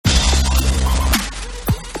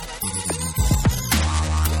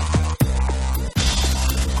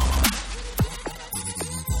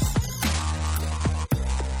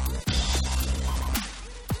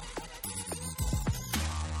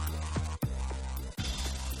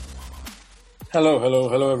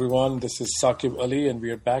Hello, everyone. This is Saqib Ali, and we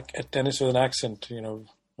are back at Tennis with an Accent.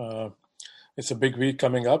 It's a big week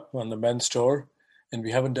coming up on the men's tour, and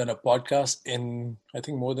we haven't done a podcast in, I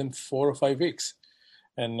think, more than 4 or 5 weeks.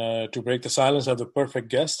 And to break the silence, I have the perfect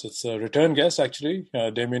guest. It's a return guest, actually,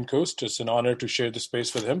 Damian Kust. It's an honor to share the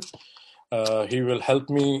space with him. He will help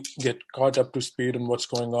me get caught up to speed on what's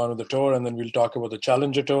going on with the tour, and then we'll talk about the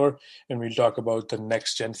Challenger Tour, and we'll talk about the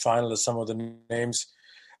Nextgen final as some of the names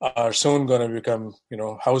are soon going to become,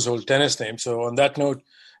 household tennis names. So on that note,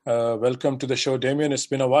 welcome to the show, Damian. It's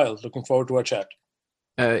been a while. Looking forward to our chat.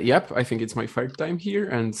 Yep, I think it's my third time here,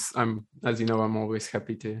 and as you know, I'm always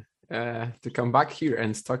happy to come back here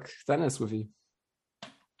and talk tennis with you.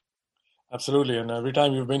 Absolutely, and every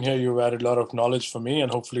time you've been here, you've added a lot of knowledge for me,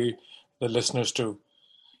 and hopefully the listeners too.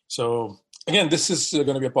 So again, this is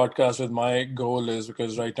going to be a podcast with my goal is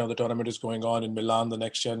because right now the tournament is going on in Milan, the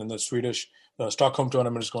Nextgen, and the Swedish Stockholm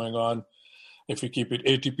tournament is going on. If we keep it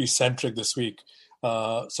ATP centric this week,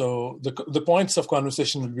 so the points of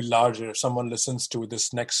conversation will be larger. If someone listens to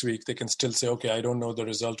this next week, they can still say, "Okay, I don't know the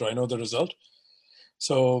result," or "I know the result."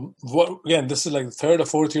 So again, this is like the third or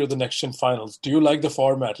fourth year of the Nextgen finals. Do you like the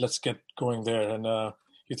format? Let's get going there. And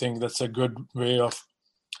you think that's a good way of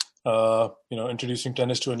introducing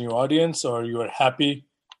tennis to a new audience, or you are happy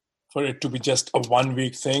for it to be just a 1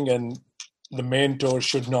 week thing and the main tour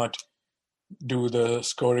should not do the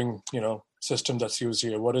scoring, system that's used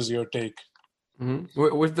here? What is your take?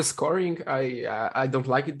 Mm-hmm. With the scoring, I don't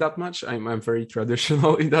like it that much. I'm very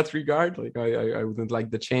traditional in that regard. Like I wouldn't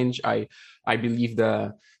like the change. I believe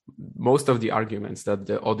most of the arguments that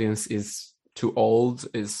the audience is too old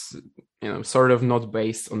is sort of not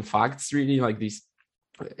based on facts really. Like these,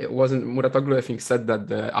 it wasn't Muratoglu, I think, said that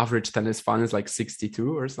the average tennis fan is like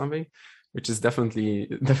 62 or something, which is definitely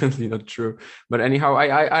not true. But anyhow,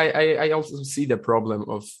 I also see the problem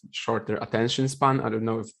of shorter attention span. I don't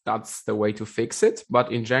know if that's the way to fix it,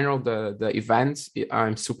 but in general, the event,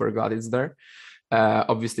 I'm super glad it's there.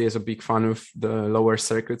 Obviously, as a big fan of the lower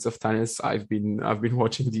circuits of tennis, I've been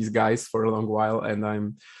watching these guys for a long while, and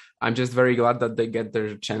I'm just very glad that they get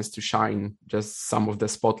their chance to shine, just some of the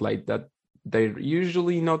spotlight that they're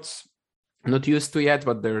usually not used to yet,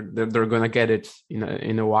 but they're gonna get it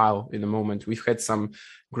in a while, in a moment. We've had some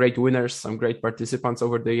great winners, some great participants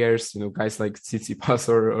over the years. Guys like Tsitsipas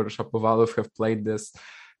or Shapovalov have played this.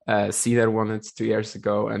 Cedar won it 2 years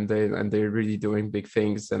ago, and they're really doing big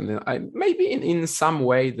things. And maybe in some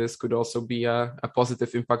way this could also be a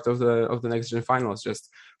positive impact of the Nextgen finals. Just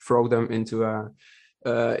throw them into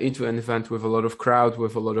an event with a lot of crowd,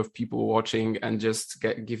 with a lot of people watching, and just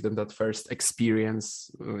give them that first experience,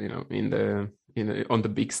 on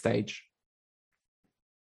the big stage.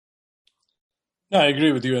 No, I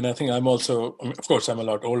agree with you, and I think I'm also, of course, I'm a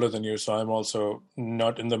lot older than you, so I'm also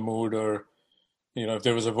not in the mood, or if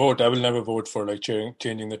there was a vote, I will never vote for like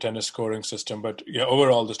changing the tennis scoring system. But yeah,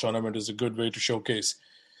 overall, this tournament is a good way to showcase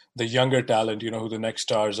the younger talent, who the next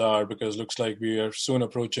stars are, because it looks like we are soon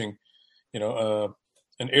approaching,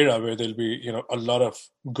 an era where there'll be, a lot of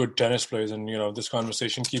good tennis players. And, this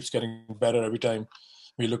conversation keeps getting better every time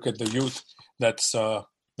we look at the youth that's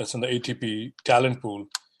in the ATP talent pool.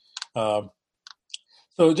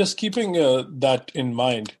 So just keeping that in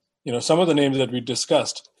mind, some of the names that we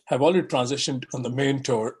discussed have already transitioned on the main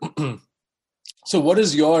tour. So what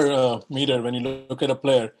is your meter when you look at a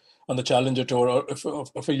player on the Challenger Tour, or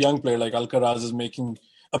if a young player like Alcaraz is making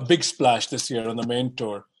a big splash this year on the main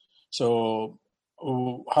tour? So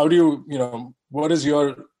how do you, what is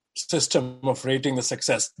your system of rating the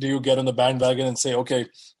success? Do you get on the bandwagon and say, okay,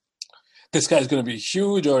 this guy's going to be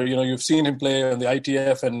huge, or, you've seen him play on the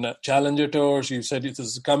ITF and Challenger Tours, you said this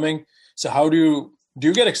is coming. So how do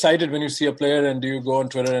you get excited when you see a player, and do you go on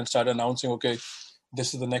Twitter and start announcing, okay,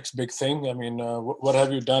 this is the next big thing? I mean, what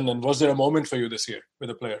have you done? And was there a moment for you this year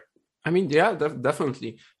with a player? I mean, yeah,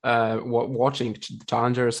 definitely. Watching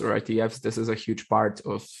challengers or ITFs, this is a huge part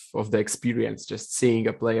of the experience. Just seeing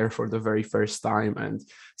a player for the very first time and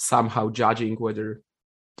somehow judging whether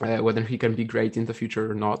he can be great in the future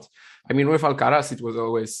or not. I mean, with Alcaraz, it was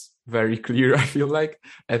always very clear. I feel like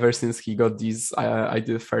ever since he got these, I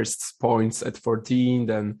did first points at 14,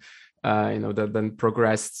 then. That then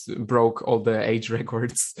progressed, broke all the age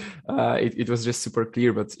records. It was just super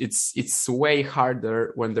clear, but it's way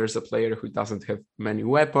harder when there's a player who doesn't have many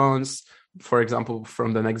weapons. For example,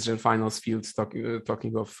 from the Nextgen finals field,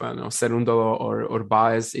 talking of Cerundolo or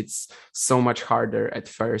Baez, it's so much harder at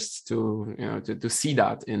first to see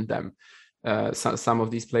that in them. Some of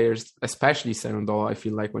these players, especially Cerundolo, I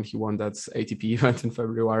feel like when he won that ATP event in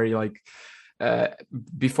February, like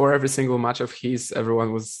before every single match of his,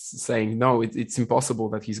 everyone was saying, no, it's impossible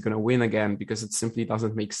that he's going to win again because it simply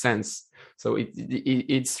doesn't make sense. So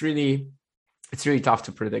it's really tough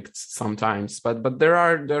to predict sometimes. But there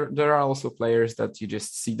are also players that you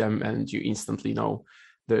just see them and you instantly know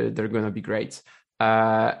they're going to be great. You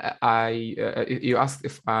asked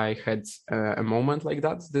if I had a moment like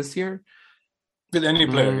that this year. With any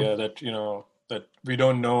player, that that we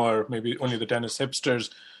don't know, or maybe only the tennis hipsters.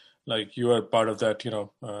 Like you are part of that,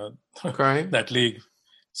 Okay. that league.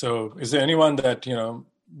 So is there anyone that,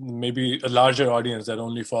 maybe a larger audience that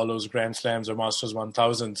only follows Grand Slams or Masters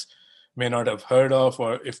 1000s may not have heard of,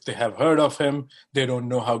 or if they have heard of him, they don't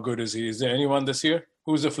know how good is he. Is there anyone this year?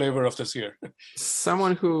 Who's the flavor of this year?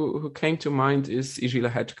 Someone who came to mind is Jiří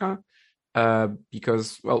Lehečka,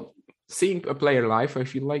 because, well, seeing a player live, I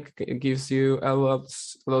feel like it gives you a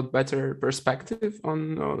lot better perspective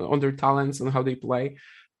on their talents and how they play.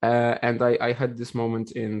 And I had this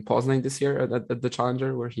moment in Poznan this year at the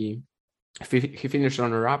Challenger where he finished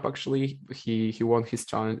runner-up. Actually, he won his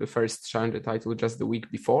first Challenger title just the week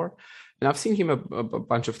before, and I've seen him a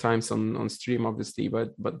bunch of times on stream, obviously,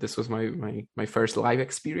 but this was my first live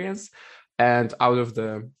experience. And out of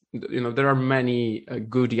there are many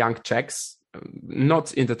good young Czechs,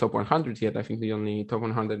 not in the top 100 yet. I think the only top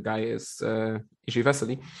 100 guy is Jiří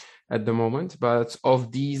Veselý at the moment. But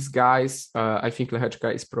of these guys, I think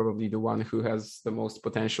Lehečka is probably the one who has the most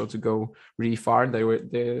potential to go really far.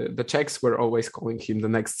 The Czechs were always calling him the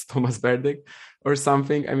next Thomas Berdych or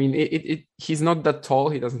something. I mean, he's not that tall.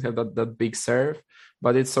 He doesn't have that big serve,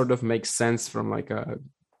 but it sort of makes sense from like a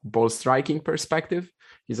ball striking perspective.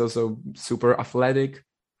 He's also super athletic.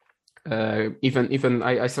 Even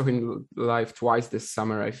I saw him live twice this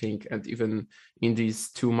summer, I think, and even in these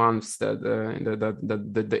 2 months in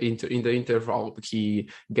the interval, he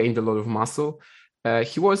gained a lot of muscle.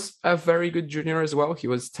 He was a very good junior as well. He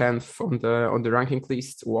was 10th on the ranking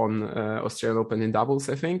list, won Australian Open in doubles,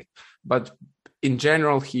 I think. But in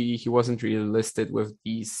general, he wasn't really listed with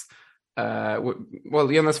these.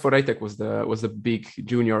 Jonas Forejtek was the big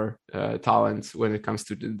junior talent when it comes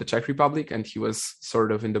to the Czech Republic, and he was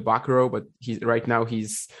sort of in the back row. But right now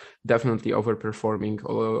he's definitely overperforming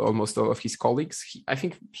almost all of his colleagues. I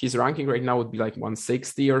think his ranking right now would be like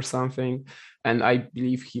 160 or something, and I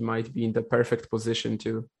believe he might be in the perfect position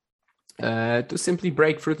to simply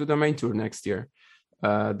break through to the main tour next year.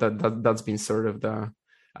 That's been sort of the.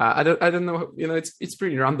 I don't know, it's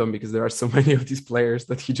pretty random because there are so many of these players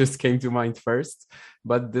that he just came to mind first,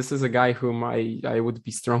 but this is a guy whom I would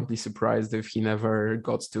be strongly surprised if he never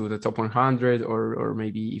got to the top 100 or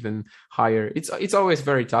maybe even higher. It's always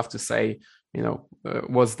very tough to say,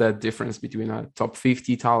 what's the difference between a top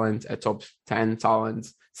 50 talent, a top 10 talent.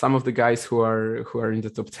 Some of the guys who are in the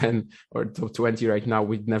top 10 or top 20 right now,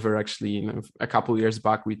 we'd never actually, a couple years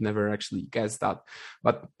back, we'd never actually guessed that.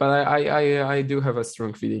 But I do have a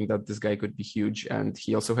strong feeling that this guy could be huge, and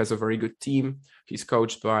he also has a very good team. He's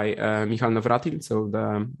coached by Michal Navratil, so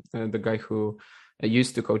the guy who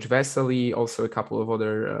used to coach Veselý, also a couple of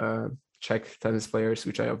other Czech tennis players,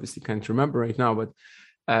 which I obviously can't remember right now, but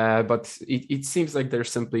it seems like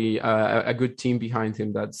there's simply a good team behind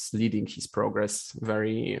him that's leading his progress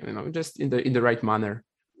very, just in the right manner.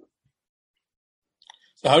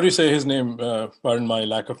 So how do you say his name? Pardon my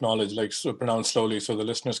lack of knowledge, like so pronounced slowly so the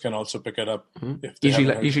listeners can also pick it up.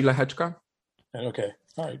 Jiří Lehečka. Okay,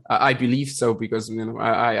 all right. I believe so because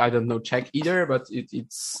I don't know Czech either, but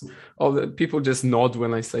it's all the people just nod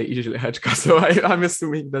when I say Jiří Lehečka, so I'm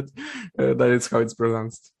assuming that is how it's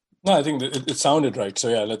pronounced. No, I think it sounded right. So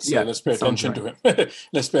yeah, let's pay attention to him.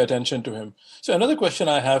 Let's pay attention to him. So another question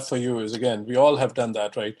I have for you is, again, we all have done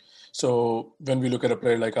that, right? So when we look at a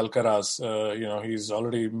player like Alcaraz, he's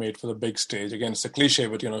already made for the big stage. Again, it's a cliche,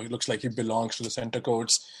 but, he looks like he belongs to the center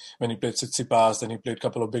courts. When he played Tsitsipas, then he played a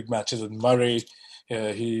couple of big matches with Murray.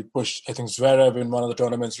 He pushed, I think, Zverev in one of the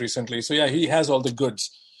tournaments recently. So yeah, he has all the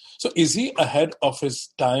goods. So is he ahead of his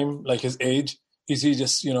time, like his age? Is he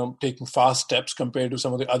just, taking fast steps compared to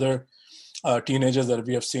some of the other teenagers that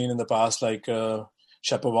we have seen in the past, like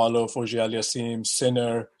Shapovalov, Fogialiasim,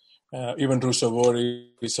 Sinner, even Ruusuvuori?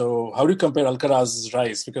 So how do you compare Alcaraz's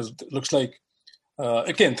rise? Because it looks like,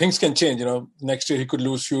 again, things can change. Next year he could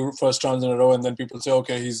lose few first rounds in a row, and then people say,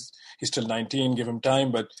 okay, he's still 19, give him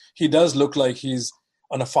time. But he does look like he's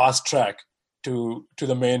on a fast track to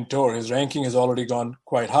the main tour. His ranking has already gone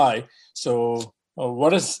quite high. So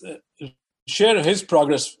what is... share his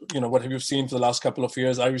progress, what have you seen for the last couple of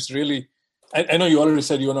years? I know you already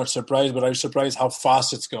said you were not surprised, but I was surprised how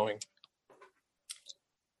fast it's going.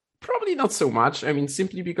 Probably not so much. I mean,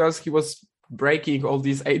 simply because he was breaking all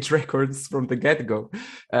these age records from the get-go.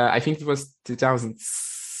 I think it was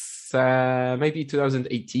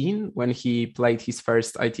 2018 when he played his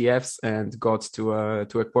first ITFs and got to a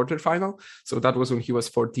quarterfinal. So that was when he was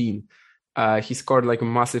 14. He scored like a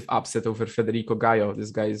massive upset over Federico Gaio.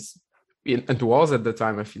 This guy's and was at the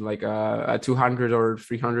time, I feel like a 200 or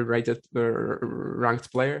 300 rated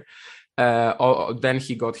ranked player. Then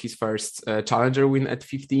he got his first challenger win at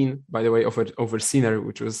 15, by the way, over Sinner,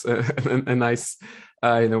 which was a nice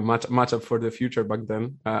matchup for the future back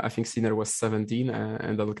then. I think Sinner was 17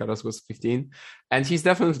 and Alcaraz was 15, and he's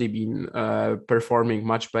definitely been performing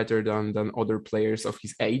much better than other players of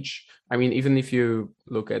his age. I mean, even if you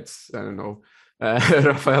look at, I don't know,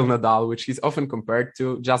 Rafael Nadal, which he's often compared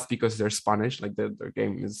to just because they're Spanish, like their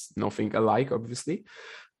game is nothing alike, obviously.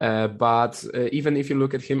 But even if you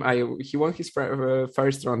look at him, he won his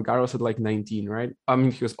first Roland Garros at like 19, right? I mean,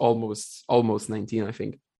 he was almost 19, I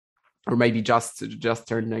think, or maybe just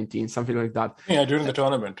turned 19, something like that. Yeah, during the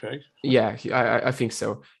tournament, right? Yeah, I think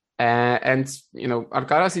so. And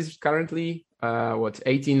Alcaraz is currently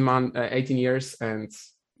 18 years and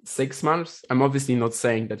 6 months. I'm obviously not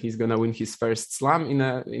saying that he's gonna win his first slam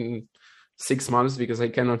in 6 months because I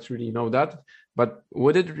cannot really know that. But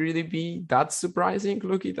would it really be that surprising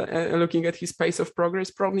looking at his pace of progress?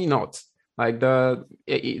 Probably not. Like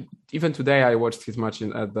even today, I watched his match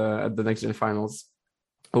at the Nextgen finals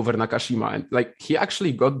over Nakashima, and like he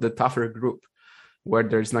actually got the tougher group, where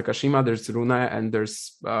there's Nakashima, there's Rune, and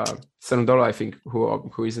there's Serundolo, I think,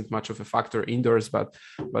 who isn't much of a factor indoors. But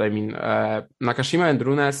I mean, Nakashima and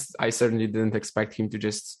Rune, I certainly didn't expect him to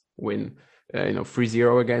just win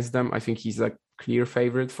 3-0 against them. I think he's a clear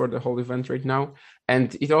favorite for the whole event right now.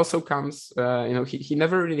 And it also comes, he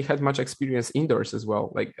never really had much experience indoors as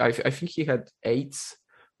well. Like I think he had 8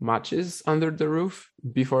 matches under the roof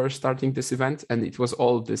before starting this event, and it was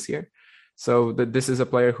all this year. So this is a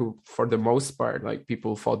player who, for the most part, like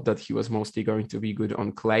people thought that he was mostly going to be good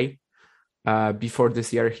on clay. Before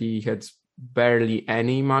this year, he had barely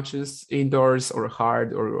any matches indoors or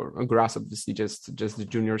hard or grass, obviously just the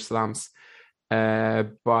junior slams.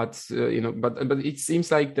 But it seems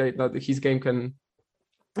like that his game can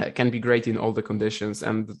be great in all the conditions,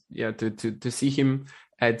 and yeah, to see him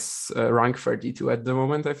at rank 32 at the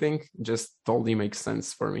moment, I think just totally makes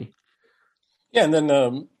sense for me. Yeah, and then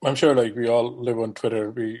I'm sure, like we all live on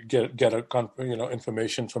Twitter, we get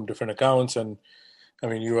information from different accounts, and I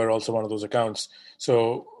mean, you are also one of those accounts.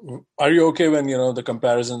 So, are you okay when the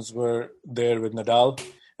comparisons were there with Nadal,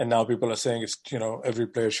 and now people are saying it's every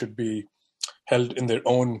player should be held in their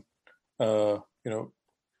own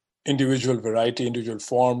individual variety, individual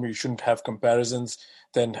form. You shouldn't have comparisons.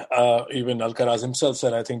 Then even Alcaraz himself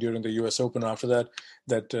said, I think during the US Open after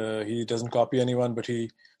that he doesn't copy anyone, but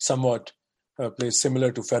he somewhat plays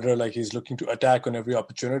similar to Federer, like he's looking to attack on every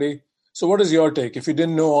opportunity. So what is your take? If you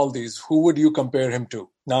didn't know all these, who would you compare him to?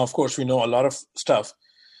 Now, of course, we know a lot of stuff,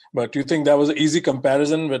 but do you think that was an easy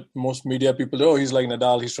comparison with most media people? Oh, he's like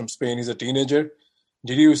Nadal, he's from Spain, he's a teenager.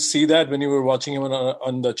 Did you see that when you were watching him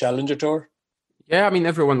on the Challenger Tour? Yeah, I mean,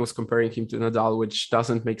 everyone was comparing him to Nadal, which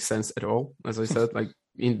doesn't make sense at all. As I said, like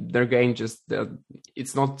in their game,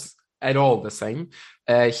 it's not at all the same.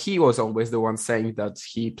 He was always the one saying that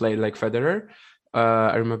he played like Federer.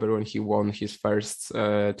 I remember when he won his first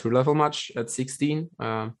tour level match at 16,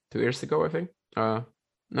 2 years ago, I think. No,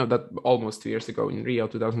 that almost 2 years ago in Rio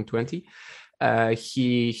 2020.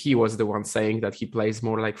 He was the one saying that he plays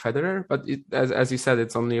more like Federer, but as you said,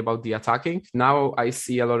 it's only about the attacking. Now I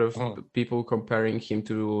see a lot of people comparing him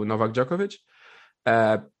to Novak Djokovic.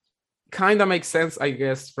 Kind of makes sense, I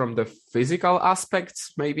guess, from the physical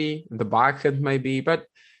aspects, maybe the backhand, maybe, but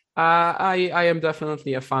I am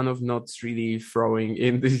definitely a fan of not really throwing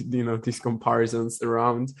in these comparisons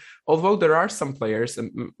around. Although there are some players,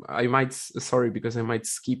 and I might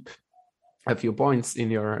skip a few points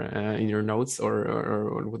in your notes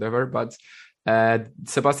or whatever, but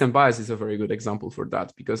Sebastian Baez is a very good example for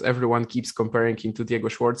that, because everyone keeps comparing him to Diego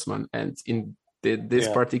Schwartzman, and in this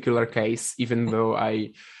particular case, even though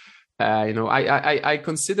I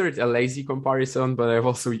consider it a lazy comparison, but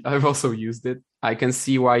I've also used it. I can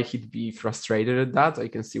see why he'd be frustrated at that. I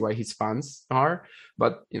can see why his fans are,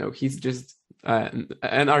 but he's just an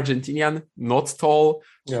Argentinian, not tall,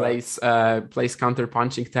 plays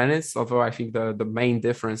counter-punching tennis. Although I think the main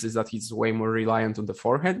difference is that he's way more reliant on the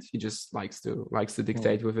forehand. He just likes to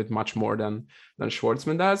dictate with it much more than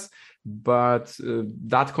Schwartzman does. But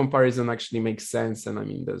that comparison actually makes sense, and I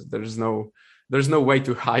mean, there's no way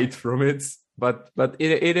to hide from it. But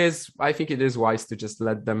it is, I think it is wise to just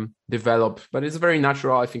let them develop. But it's very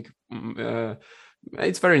natural. I think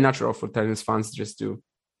it's very natural for tennis fans just to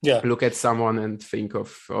Yeah. look at someone and think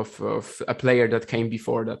of a player that came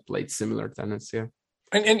before that played similar tennis. Yeah.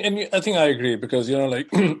 And I think I agree because, like,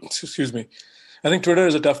 excuse me, I think Twitter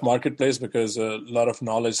is a tough marketplace because a lot of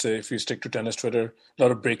knowledge, say, if you stick to tennis Twitter, a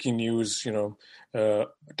lot of breaking news,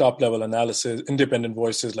 top level analysis, independent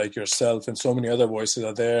voices like yourself and so many other voices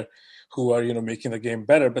are there who are, making the game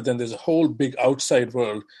better. But then there's a whole big outside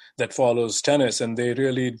world that follows tennis and they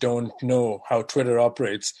really don't know how Twitter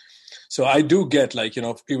operates. So I do get, like,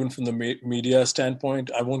 even from the media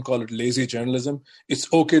standpoint, I won't call it lazy journalism.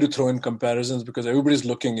 It's okay to throw in comparisons because everybody's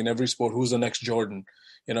looking in every sport, who's the next Jordan,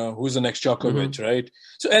 who's the next Djokovic, Mm-hmm. right?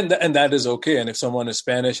 So, and that is okay. And if someone is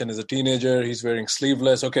Spanish and is a teenager, he's wearing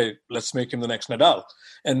sleeveless, okay, let's make him the next Nadal.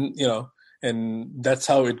 And, and that's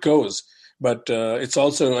how it goes. But it's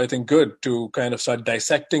also, I think, good to kind of start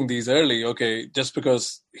dissecting these early. Okay, just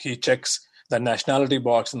because he checks the nationality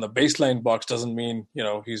box and the baseline box doesn't mean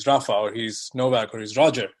he's Rafa or he's Novak or he's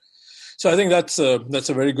Roger. So I think that's a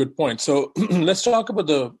very good point. So let's talk about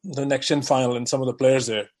the Nextgen final and some of the players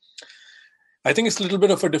there. I think it's a little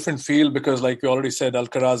bit of a different feel because, like we already said,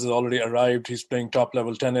 Alcaraz has already arrived. He's playing top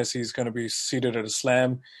level tennis. He's going to be seated at a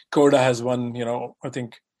slam. Koda has won, I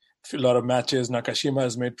think a lot of matches. Nakashima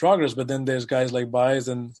has made progress, but then there's guys like Baez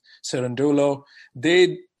and Cerundolo.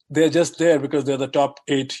 They're just there because they're the top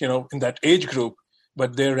 8, in that age group.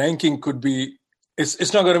 But their ranking could be.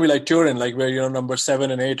 It's not going to be like Turin, like where number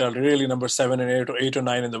 7 and 8 are really number 7 and 8 or 8 or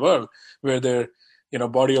 9 in the world, where their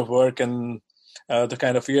body of work and the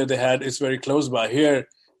kind of year they had is very close by. Here,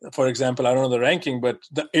 for example, I don't know the ranking, but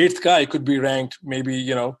the 8th guy could be ranked maybe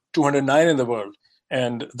 209 in the world,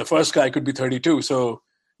 and the first guy could be 32. So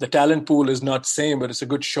the talent pool is not same, but it's a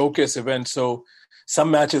good showcase event. So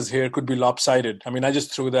some matches here could be lopsided. I mean, I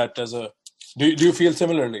just threw that as a. Do you feel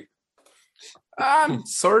similarly?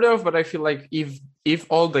 Sort of, but I feel like if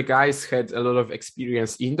all the guys had a lot of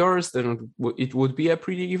experience indoors, then it would be a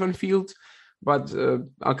pretty even field. But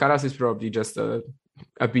Alcaraz is probably just a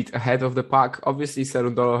bit ahead of the pack. Obviously,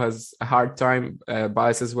 Cerundolo has a hard time,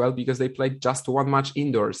 Baez as well, because they played just one match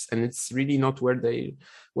indoors, and it's really not where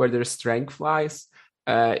their strength lies.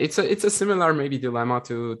 It's a similar maybe dilemma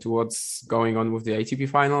to what's going on with the ATP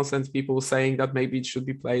finals and people saying that maybe it should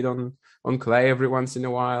be played on clay every once in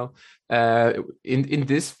a while. In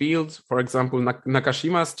this field, for example,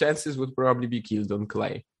 Nakashima's chances would probably be killed on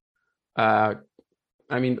clay.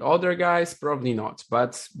 I mean, other guys probably not,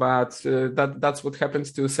 but that's what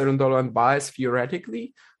happens to Cerundolo and Baez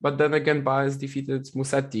theoretically. But then again, Baez defeated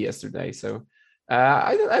Musetti yesterday, so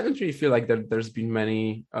I don't really feel like there's been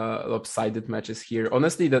many lopsided matches here.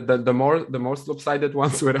 Honestly, the most lopsided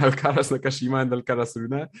ones were Alcaraz Nakashima and Alcaraz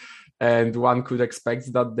Rune, and one could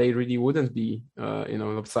expect that they really wouldn't be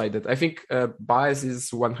lopsided. I think Baez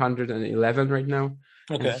is 111 right now,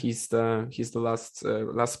 Okay. and he's the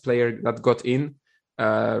last player that got in.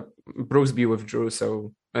 Brooksby withdrew,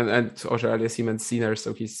 so and Auger-Aliassime Sinner,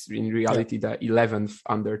 so he's in reality the 11th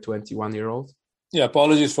under 21-year-old. Yeah,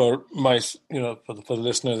 apologies for my, for the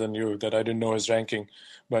listeners and you that I didn't know his ranking,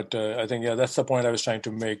 but I think that's the point I was trying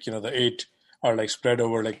to make. The 8 are like spread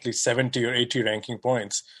over like at least 70 or 80 ranking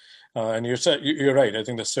points, and you're right. I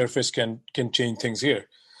think the surface can change things here.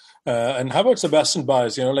 And how about Sebastian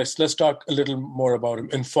Baez? Let's talk a little more about him.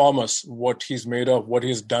 Inform us what he's made of, what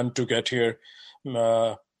he's done to get here.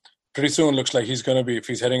 Pretty soon, looks like he's going to be, if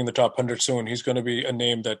he's heading in the top 100 soon, he's going to be a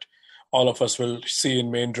name that all of us will see in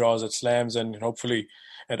main draws at slams and hopefully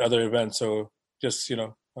at other events. So just,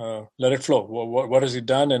 let it flow. What has he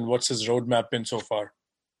done and what's his roadmap been so far?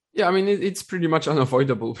 Yeah, I mean, it's pretty much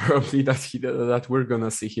unavoidable probably that we're going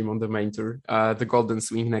to see him on the main tour. The Golden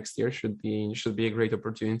Swing next year should be a great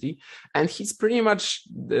opportunity. And he's pretty much,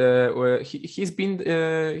 he's been,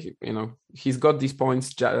 he's got these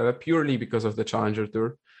points purely because of the Challenger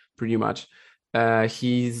Tour, pretty much.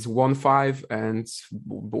 He's won 5 and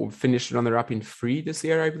finished runner-up in 3 this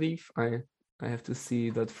year, I believe. I have to see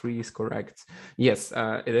that 3 is correct. Yes,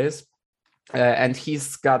 it is. And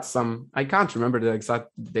he's got some, I can't remember the exact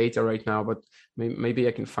data right now, but maybe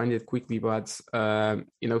I can find it quickly. But,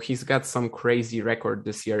 he's got some crazy record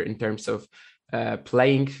this year in terms of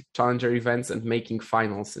playing challenger events and making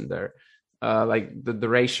finals in there. Like the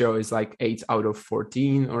ratio is like 8 out of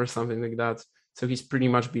 14 or something like that. So he's pretty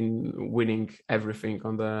much been winning everything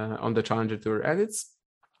on the Challenger Tour. And it's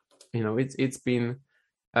been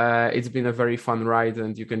a very fun ride,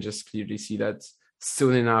 and you can just clearly see that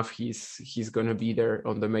soon enough he's going to be there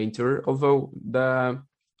on the main tour. Although the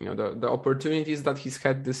the opportunities that he's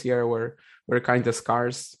had this year were kind of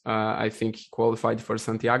scarce. I think he qualified for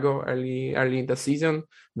Santiago early in the season,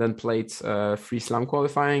 then played 3 slam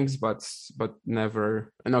qualifyings, but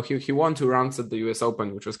never. No, he won 2 rounds at the US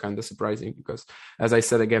Open, which was kind of surprising because, as I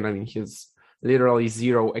said again, I mean, he's literally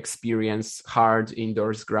zero experience, hard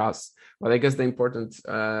indoors grass. But I guess the important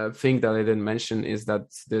thing that I didn't mention is that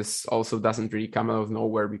this also doesn't really come out of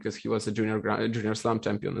nowhere because he was a junior slam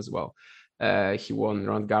champion as well. He won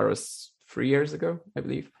Roland Garros 3 years ago, I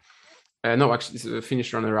believe. No, actually, he's a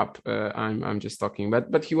Finnish runner-up. I'm just talking,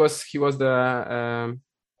 but he was the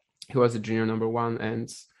junior number 1, and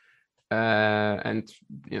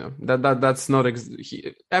that's not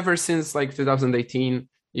ever since like 2018.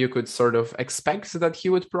 You could sort of expect that he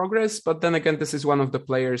would progress, but then again, this is one of the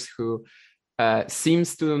players who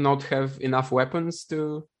seems to not have enough weapons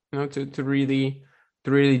to really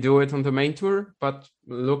do it on the main tour. But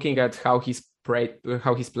looking at how he's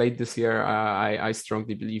played this year, I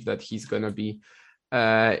strongly believe that he's gonna be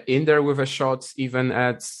in there with a shot even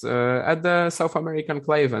at the South American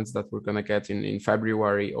clay events that we're gonna get in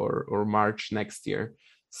February or March next year.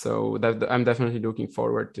 So that I'm definitely looking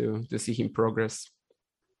forward to see him progress.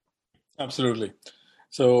 Absolutely.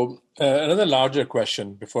 So another larger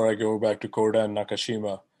question before I go back to Koda and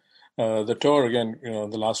Nakashima. The tour, again,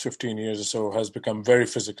 the last 15 years or so has become very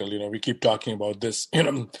physical. We keep talking about this,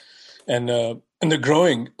 and in the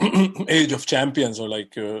growing age of champions, or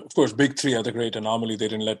of course, big 3 are the great anomaly. They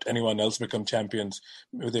didn't let anyone else become champions,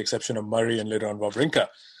 with the exception of Murray and later on Wawrinka.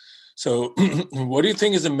 So what do you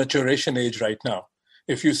think is the maturation age right now?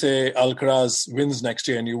 If you say Alcaraz wins next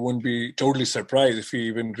year, and you wouldn't be totally surprised if he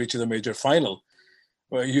even reaches a major final,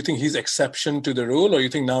 you think he's exception to the rule, or you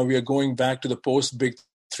think now we are going back to the post-big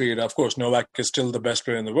 3? Of course, Novak is still the best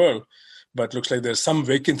player in the world, but looks like there's some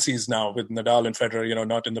vacancies now with Nadal and Federer,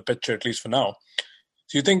 not in the picture, at least for now.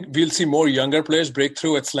 So you think we'll see more younger players break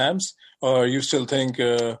through at slams, or you still think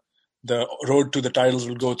the road to the titles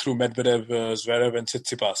will go through Medvedev, Zverev, and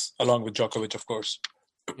Tsitsipas, along with Djokovic, of course?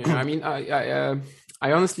 Yeah, I mean,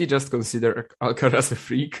 I honestly just consider Alcaraz a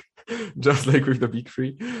freak, just like with the big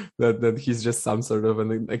 3, that he's just some sort of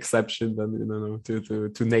an exception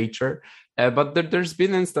to nature. But there's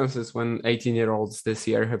been instances when 18-year-olds this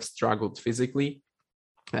year have struggled physically.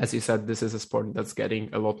 As you said, this is a sport that's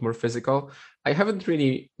getting a lot more physical. I haven't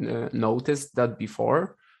really noticed that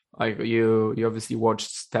before. Like you obviously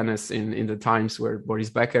watched tennis in the times where Boris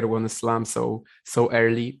Becker won a slam so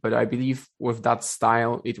early, but I believe with that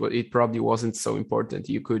style, it probably wasn't so important.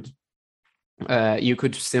 You could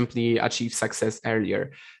simply achieve success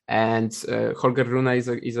earlier, and Holger Rune is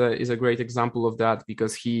a great example of that,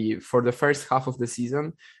 because he, for the first half of the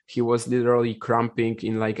season, he was literally cramping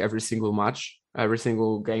in like every single match, every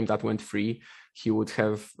single game that went free. He would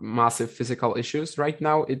have massive physical issues. Right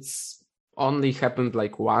now, it's only happened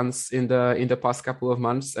like once in the past couple of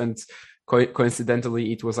months, and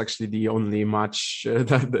coincidentally it was actually the only match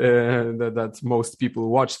that most people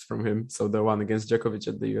watched from him, so the one against Djokovic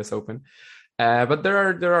at the US Open. But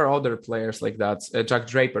there are other players like that. Jack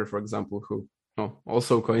Draper, for example, who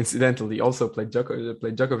also coincidentally also played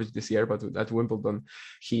Djokovic this year, but at Wimbledon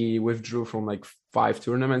he withdrew from like 5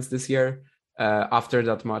 tournaments this year. After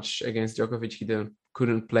that match against Djokovic, he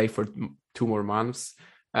couldn't play for 2 more months.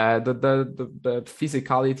 The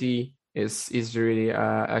physicality is really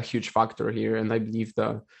a huge factor here, and I believe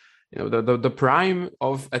the prime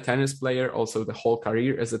of a tennis player, also the whole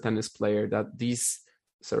career as a tennis player, that these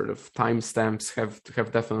sort of timestamps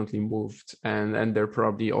have definitely moved, and they're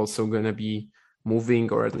probably also going to be moving,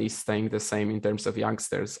 or at least staying the same in terms of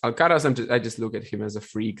youngsters. Alcaraz, I just look at him as a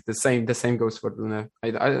freak. The same goes for Rune.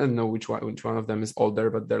 I don't know which one of them is older,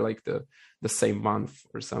 but they're like the same month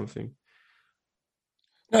or something.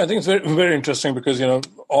 No, I think it's very, very interesting because,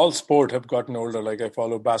 all sport have gotten older. Like I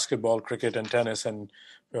follow basketball, cricket, and tennis, and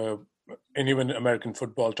even American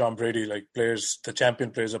football. Tom Brady, like the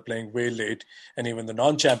champion players are playing way late, and even the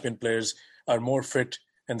non-champion players are more fit,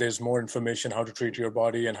 and there's more information how to treat your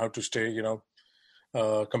body and how to stay,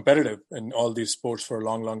 competitive in all these sports for a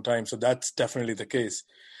long, long time. So that's definitely the case.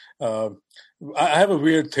 I have a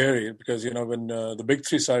weird theory because, when the big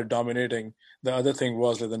 3 started dominating, the other thing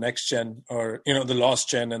was like the Nextgen, or, the lost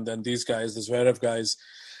gen, and then these guys, the Zverev guys,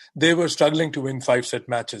 they were struggling to win 5-set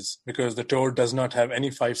matches because the tour does not have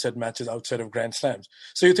any 5-set matches outside of Grand Slams.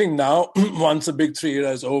 So you think now, once the big 3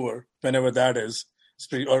 era is over, whenever that is,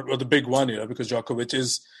 or the big 1 era, because Djokovic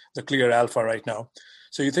is the clear alpha right now.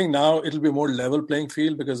 So you think now it'll be a more level playing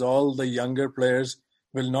field because all the younger players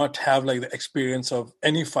will not have like the experience of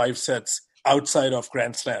any 5 sets outside of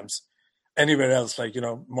Grand Slams anywhere else, like,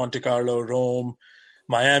 Monte Carlo, Rome,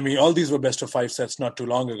 Miami, all these were best of 5 sets not too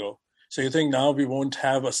long ago. So you think now we won't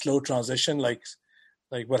have a slow transition like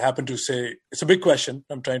what happened to, say, it's a big question.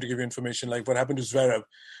 I'm trying to give you information, like what happened to Zverev,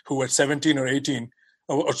 who at 17 or 18,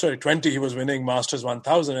 or sorry, 20, he was winning Masters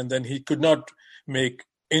 1000, and then he could not make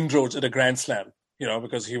inroads at a Grand Slam,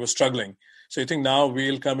 because he was struggling. So you think now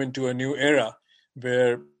we'll come into a new era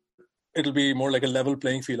where it'll be more like a level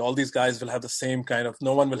playing field. All these guys will have the same kind of,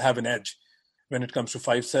 no one will have an edge when it comes to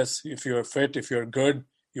 5 sets. If you're fit, if you're good,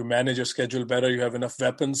 you manage your schedule better, you have enough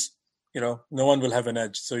weapons, no one will have an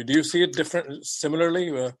edge. So do you see it similarly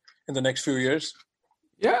in the next few years?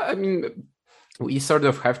 Yeah, I mean, we sort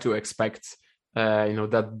of have to expect,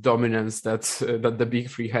 that dominance that the big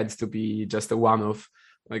three had to be just a one-off.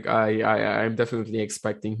 Like I'm definitely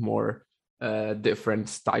expecting more different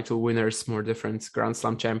title winners, more different Grand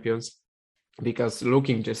Slam champions, because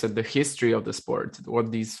looking just at the history of the sport,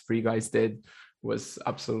 what these three guys did was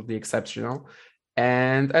absolutely exceptional,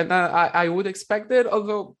 and I would expect it.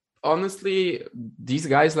 Although honestly, these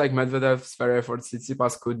guys like Medvedev, Zverev, or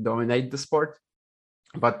Tsitsipas could dominate the sport,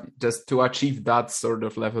 but just to achieve that sort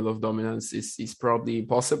of level of dominance is probably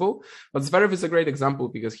impossible. But Zverev is a great example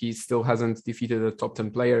because he still hasn't defeated a top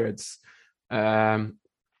 10 player. It's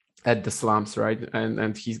at the slams, right?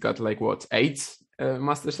 And he's got like what, 8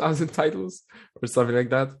 Masters 1000 titles or something like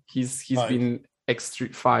that. He's been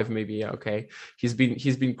extreme 5 maybe. Yeah, okay. He's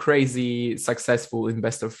been crazy successful in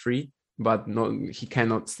best of 3, but no, he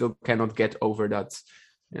still cannot get over that.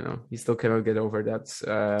 He still cannot get over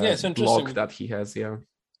that block that he has. Yeah.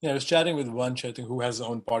 Yeah, I was chatting with Vanch, I think, who has his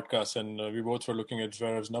own podcast, and we both were looking at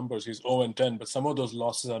Zverev's numbers. He's 0-10, but some of those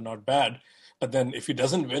losses are not bad. But then if he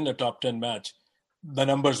doesn't win a top 10 match, the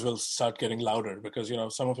numbers will start getting louder because,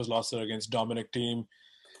 some of his losses are against Dominic Thiem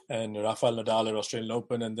and Rafael Nadal at Australian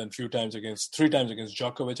Open, and then 3 times against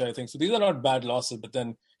Djokovic, I think. So these are not bad losses, but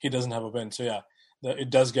then he doesn't have a win. So yeah, it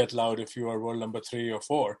does get loud if you are world number 3 or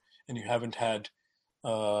 4 and you haven't had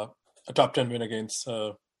a top 10 win against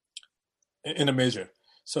in a major.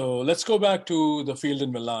 So let's go back to the field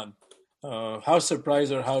in Milan. How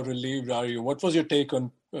surprised or how relieved are you? What was your take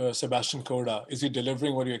on Sebastian Korda? Is he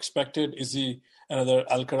delivering what you expected? Is he another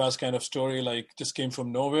Alcaraz kind of story, like just came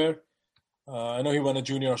from nowhere? I know he won a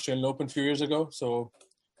junior Australian Open a few years ago. So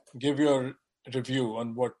give your review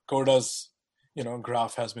on what Korda's,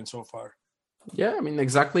 graph has been so far. Yeah, I mean,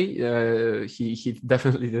 exactly. He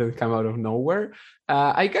definitely didn't come out of nowhere.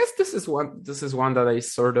 I guess this is one that I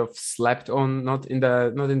sort of slept on, not in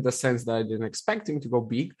the sense that I didn't expect him to go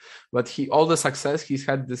big, but all the success he's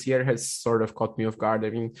had this year has sort of caught me off guard.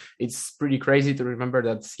 I mean, it's pretty crazy to remember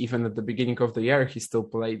that even at the beginning of the year, he still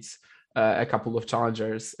played a couple of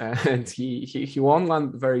challengers, and he won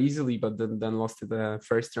one very easily, but then lost in the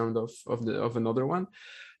first round of another one.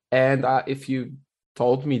 And if you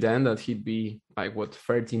told me then that he'd be like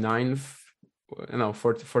 39th,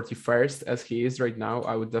 41st as he is right now,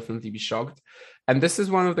 I would definitely be shocked. And this is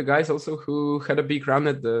one of the guys also who had a big run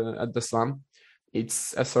at the slam.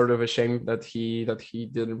 It's a sort of a shame that he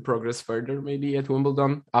didn't progress further maybe at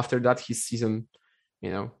Wimbledon. After that, his season,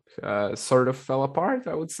 sort of fell apart,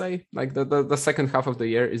 I would say. Like the second half of the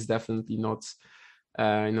year is definitely not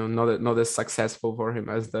as successful for him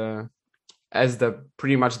as the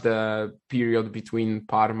pretty much the period between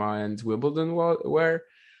Parma and Wimbledon were.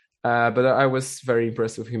 But I was very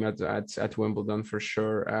impressed with him at Wimbledon for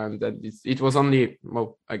sure. And it was only,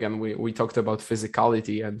 well, again, we talked about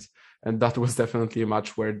physicality, and that was definitely a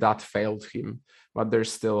match where that failed him. But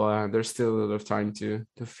there's still a lot of time to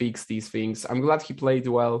fix these things. I'm glad he played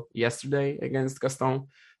well yesterday against Gaston,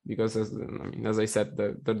 because as I said,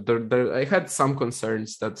 I had some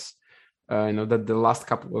concerns that that the last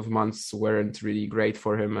couple of months weren't really great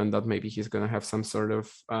for him, and that maybe he's going to have some sort of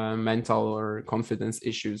mental or confidence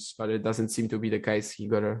issues, but it doesn't seem to be the case. He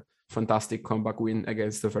got a fantastic comeback win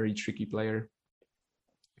against a very tricky player.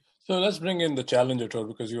 So let's bring in the Challenger Tour,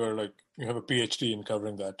 because you have a PhD in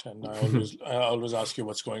covering that, and I always ask you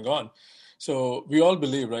what's going on. So we all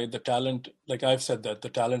believe, right, the talent, like I've said, that the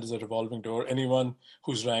talent is a revolving door. Anyone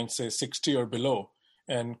who's ranked, say, 60 or below,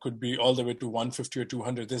 and could be all the way to 150 or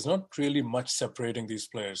 200. There's not really much separating these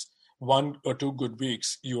players. 1 or 2 good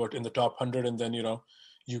weeks, you are in the top 100, and then,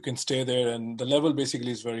 you can stay there, and the level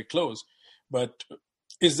basically is very close. But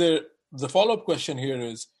the follow-up question here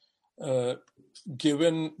is,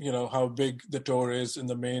 given, how big the tour is in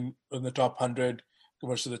the top 100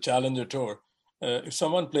 versus the Challenger Tour, if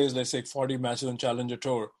someone plays, let's say, 40 matches on Challenger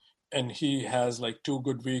Tour, and he has like 2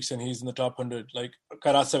 good weeks and he's in the top 100, like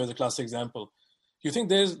Karatsev is a classic example, do you think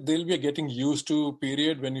there'll be a getting used to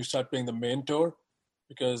period when you start playing the main tour?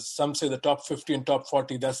 Because some say the top 50 and top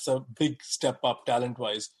 40, that's a big step up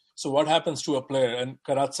talent-wise. So what happens to a player? And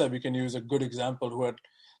Karatsev, we can use a good example, who had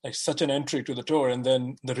like such an entry to the tour, and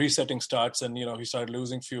then the resetting starts, and he started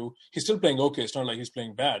losing few. He's still playing okay. It's not like he's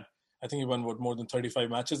playing bad. I think he won more than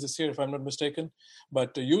 35 matches this year, if I'm not mistaken.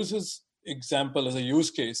 But to use his example as a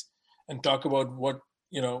use case and talk about what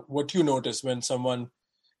you notice when someone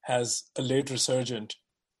has a late resurgent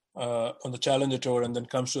on the Challenger Tour and then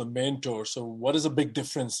comes to the main tour. So what is the big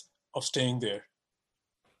difference of staying there?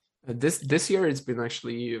 This year it's been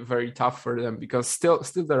actually very tough for them because still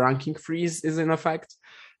the ranking freeze is in effect.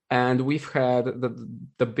 And we've had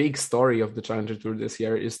the big story of the Challenger Tour this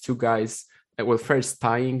year is two guys, first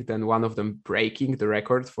tying, then one of them breaking the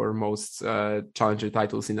record for most Challenger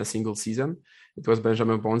titles in a single season. It was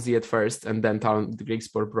Benjamin Bonzi at first, and then Talon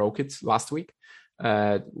Grigspor broke it last week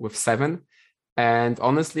with 7. And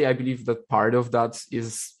honestly, I believe that part of that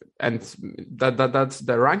is, and that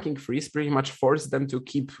the ranking freeze pretty much forced them to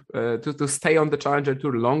keep to stay on the Challenger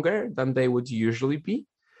Tour longer than they would usually be.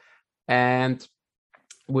 And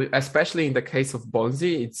especially in the case of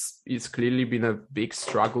Bonzi, it's clearly been a big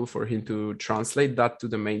struggle for him to translate that to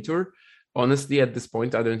the main tour. Honestly, at this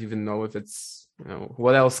point, I don't even know if it's,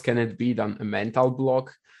 what else can it be than a mental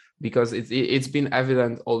block, because it's been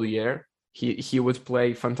evident all year. He would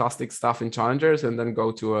play fantastic stuff in challengers and then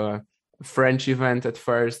go to a French event at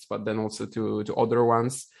first, but then also to other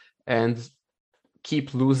ones, and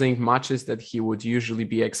keep losing matches that he would usually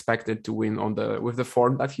be expected to win with the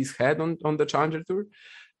form that he's had on the Challenger Tour.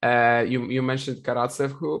 You mentioned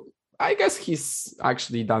Karatsev, who I guess he's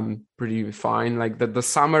actually done pretty fine. Like the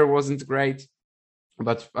summer wasn't great,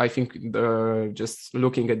 but I think just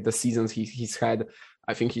looking at the seasons he's had,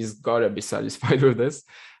 I think he's gotta be satisfied with this.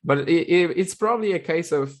 But it's probably a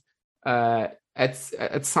case of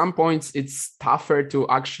at some points it's tougher to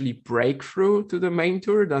actually break through to the main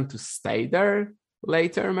tour than to stay there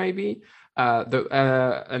later. Maybe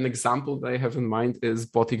an example that I have in mind is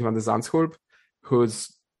Botic van de Zandschulp,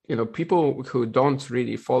 who's people who don't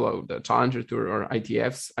really follow the Challenger Tour or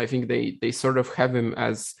ITFs, I think they sort of have him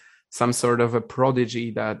as some sort of a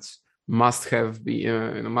prodigy that must have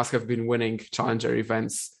been winning Challenger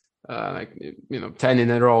events 10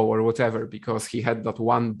 in a row or whatever, because he had that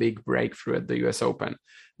one big breakthrough at the US Open,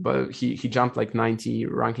 but he jumped like 90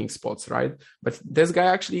 ranking spots, right? But this guy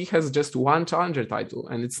actually has just one Challenger title,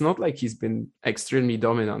 and it's not like he's been extremely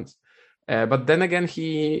dominant. But then again,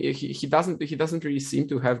 he doesn't really seem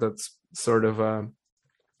to have that sort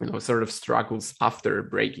of struggles after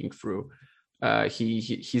breaking through.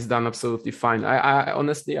 He's done absolutely fine. I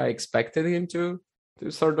honestly expected him to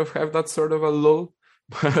sort of have that sort of a lull,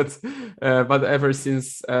 but ever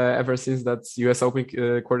since that US Open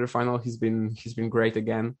quarterfinal, he's been great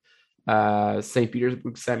again. St.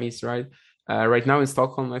 Petersburg semis, right? Right now in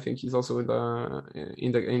Stockholm, I think he's also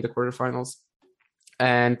in the quarterfinals.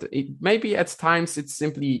 And maybe at times it's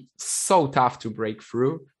simply so tough to break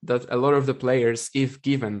through that a lot of the players, if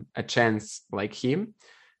given a chance like him,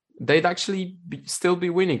 they'd actually still be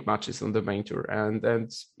winning matches on the main tour.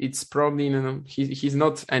 And it's probably, he's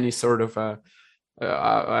not any sort of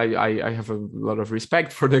I have a lot of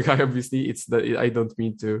respect for the guy, obviously. I don't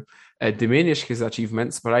mean to diminish his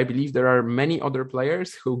achievements, but I believe there are many other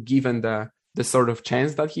players who, given the sort of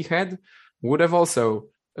chance that he had, would have also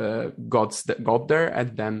got there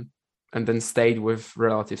and then stayed with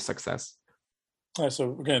relative success.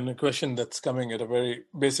 So again, a question that's coming at a very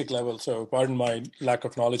basic level, so pardon my lack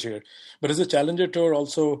of knowledge here, but is the Challenger Tour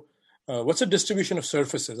also, what's the distribution of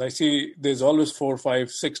surfaces? I see there's always 4, 5,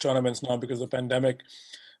 6 tournaments now because of the pandemic.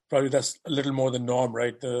 Probably that's a little more than norm,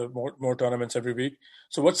 right? The more tournaments every week.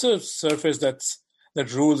 So what's the surface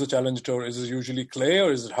that rules the Challenger Tour? Is it usually clay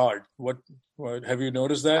or is it hard? What have you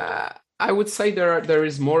noticed that? I would say there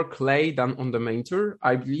is more clay than on the main tour.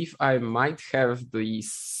 I believe I might have the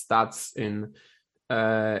stats in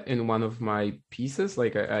one of my pieces.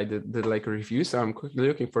 Like I did like a review, so I'm quickly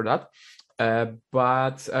looking for that.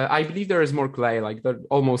 But I believe there is more clay. Like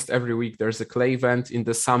almost every week there's a clay event. In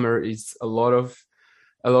the summer is a lot of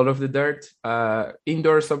the dirt.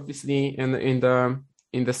 Indoors, obviously, in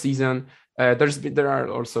the season, there are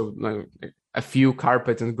also a few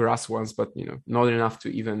carpet and grass ones, but not enough to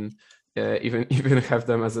even have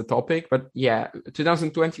them as a topic. But yeah,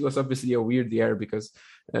 2020 was obviously a weird year because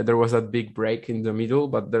there was a big break in the middle,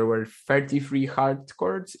 but there were 33 hard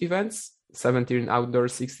court events, 17 outdoor,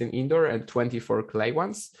 16 indoor, and 24 clay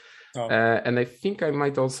ones. Oh. And I think I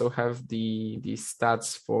might also have the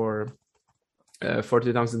stats for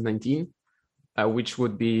 2019, which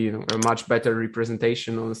would be a much better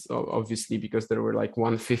representation, obviously, because there were like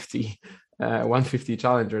 150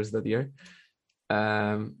 challengers that year.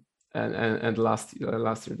 and last year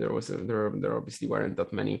there obviously weren't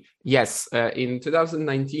that many. Yes, in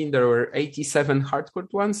 2019 there were 87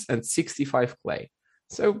 hardcourt ones and 65 clay.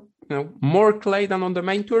 So more clay than on the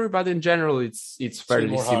main tour, but in general it's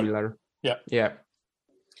fairly similar. Yeah.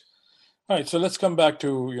 All right, so let's come back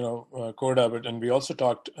to Korda a bit, and we also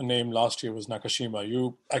talked. A name last year was Nakashima.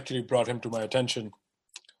 You actually brought him to my attention.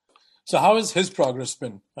 So how has his progress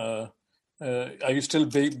been? Are you still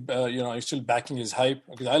are you still backing his hype?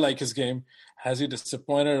 Because I like his game. Has he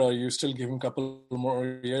disappointed, or are you still giving a couple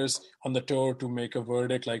more years on the tour to make a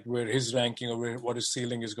verdict, like where his ranking or what his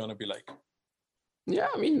ceiling is going to be like? Yeah,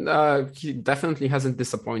 I mean, he definitely hasn't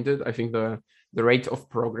disappointed. I think the rate of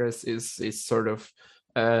progress is sort of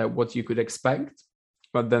what you could expect,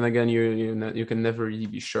 but then again, you can never really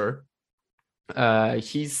be sure.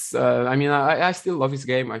 He's I mean, I still love his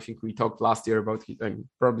game. I think we talked last year about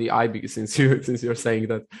probably because since you're saying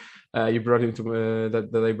that you brought him to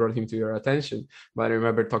that I brought him to your attention, but I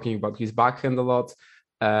remember talking about his backhand a lot.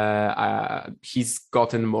 He's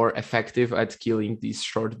gotten more effective at killing these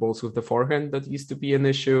short balls with the forehand that used to be an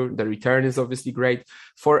issue. The return is obviously great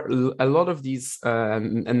for a lot of these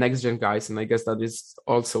next gen guys, and I guess that is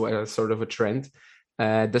also a sort of a trend.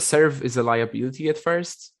 The serve is a liability at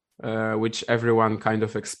first, which everyone kind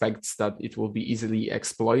of expects that it will be easily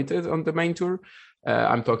exploited on the main tour.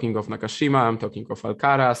 I'm talking of Nakashima, I'm talking of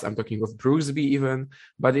Alcaraz, I'm talking of Brusby even,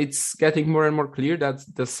 but it's getting more and more clear that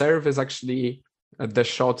the serve is actually the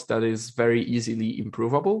shot that is very easily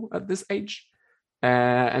improvable at this age.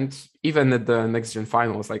 And even at the next gen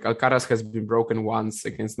finals, like Alcaraz has been broken once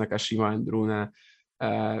against Nakashima and Rune.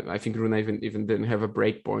 I think Rune even didn't have a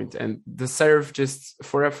break point. And the serve, just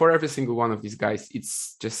for every single one of these guys,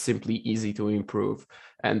 it's just simply easy to improve.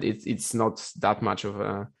 And it's not that much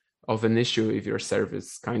of an issue if your serve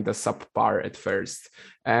is kind of subpar at first.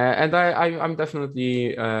 And I'm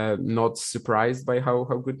definitely not surprised by how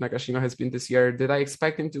good Nakashima has been this year. Did I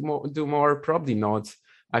expect him to do more? Probably not.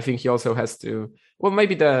 I think he also has to. Well,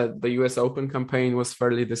 maybe the US Open campaign was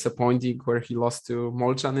fairly disappointing, where he lost to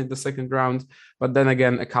Molchan in the second round. But then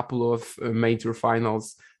again, a couple of main tour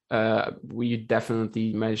finals. We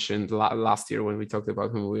definitely mentioned last year when we talked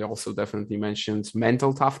about him. We also definitely mentioned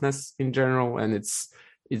mental toughness in general, and it's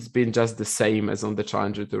been just the same as on the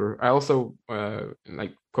Challenger Tour. I also,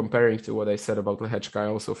 like comparing to what I said about Lehechka, I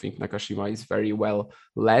also think Nakashima is very well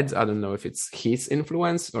led. I don't know if it's his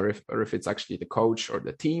influence or if it's actually the coach or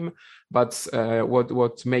the team. But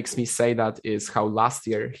what makes me say that is how last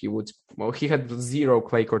year he had zero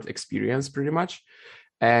clay court experience pretty much.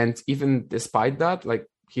 And even despite that, like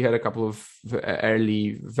he had a couple of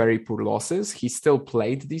early, very poor losses, he still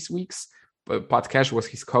played these weeks. Pat Cash was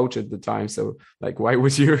his coach at the time, so like why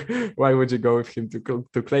would you go with him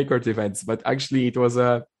to clay court events? But actually it was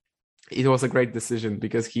a great decision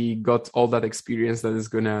because he got all that experience that is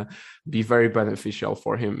gonna be very beneficial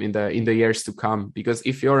for him in the years to come. Because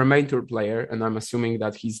if you're a main tour player, and I'm assuming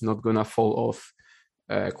that he's not gonna fall off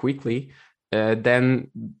quickly,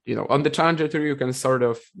 then on the Challenger Tour you can sort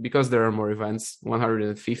of, because there are more events,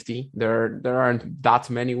 150, there aren't that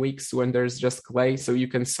many weeks when there's just clay, so you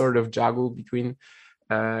can sort of juggle between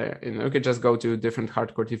you could just go to different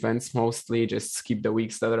hardcourt events, mostly just skip the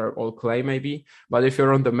weeks that are all clay maybe. But if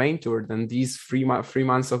you're on the main tour, then these 3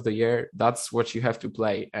 months of the year, that's what you have to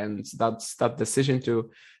play. And that's that decision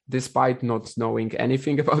to, despite not knowing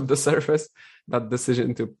anything about the surface, that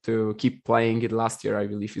decision to keep playing it last year, I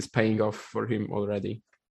believe, is paying off for him already.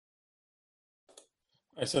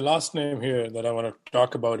 So last name here that I want to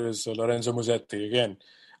talk about is Lorenzo Musetti. Again,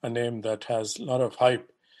 a name that has a lot of hype,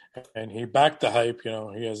 and he backed the hype.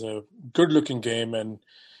 He has a good-looking game, and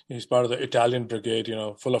he's part of the Italian brigade,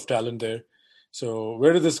 full of talent there. So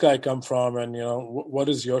where did this guy come from, and, what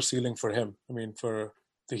is your ceiling for him? I mean,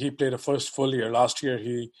 he played a first full year. Last year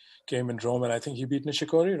he came in Rome, and I think he beat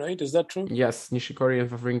Nishikori, right? Is that true? Yes, Nishikori and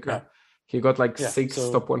Wawrinka. Yeah. He got six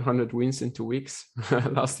top 100 wins in 2 weeks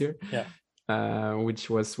last year. Yeah. Which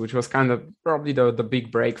was kind of probably the big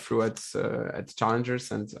breakthrough at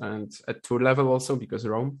Challengers and at tour level also, because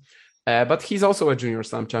Rome. But he's also a junior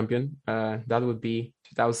slam champion. That would be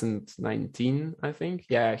 2019, I think.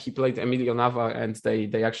 Yeah, he played Emilio Nava, and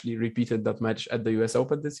they actually repeated that match at the US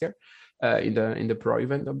Open this year in the pro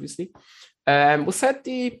event, obviously.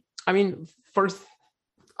 Musetti, I mean, first,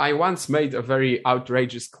 I once made a very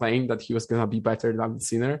outrageous claim that he was going to be better than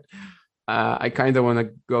Sinner. I kind of want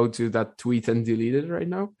to go to that tweet and delete it right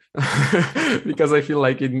now because I feel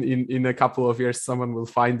like in a couple of years someone will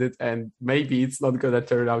find it and maybe it's not going to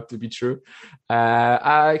turn out to be true.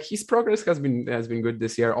 His progress has been good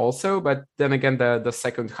this year also, but then again the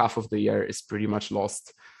second half of the year is pretty much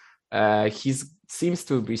lost. He seems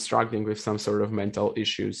to be struggling with some sort of mental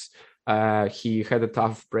issues. He had a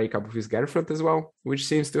tough breakup with his girlfriend as well, which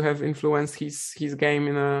seems to have influenced his game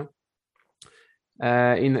in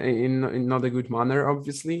not a good manner,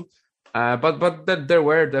 obviously. But there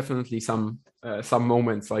were definitely some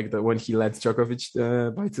moments like when he led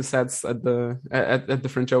Djokovic by 2 sets at the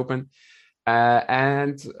French Open.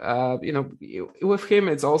 With him,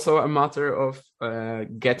 it's also a matter of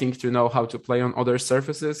getting to know how to play on other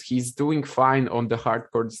surfaces. He's doing fine on the hard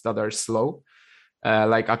courts that are slow,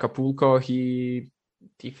 like Acapulco. He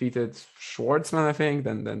defeated Schwartzman, I think,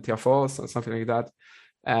 then Tiafoe, or something like that.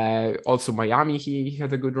 Also Miami, he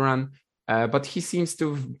had a good run, but he seems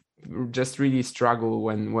to just really struggle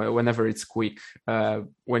whenever it's quick.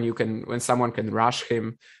 When someone can rush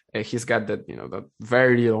him, he's got that that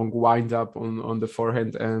very long wind up on the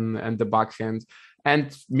forehand and the backhand.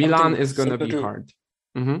 And Milan is going to be hard.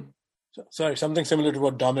 Mm-hmm. Sorry, something similar to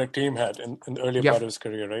what Dominic Thiem had in the earlier part of his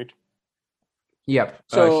career, right? Yep.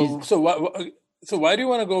 So why do you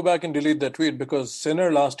want to go back and delete that tweet? Because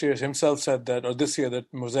Sinner last year himself said that, or this year,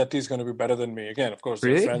 that Musetti is going to be better than me. Again, of course,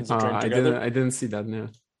 really? They're friends, they train together. I didn't see that. No.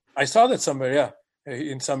 I saw that somewhere, yeah.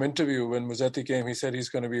 In some interview when Musetti came, he said he's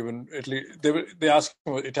going to be even Italy. They asked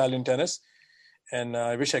him about Italian tennis, and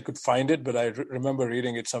I wish I could find it, but I remember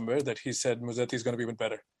reading it somewhere that he said Musetti is going to be even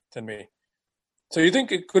better than me. So you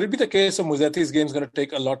think, could it be the case of Musetti's game is going to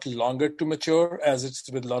take a lot longer to mature, as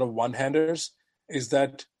it's with a lot of one-handers? Is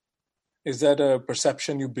that a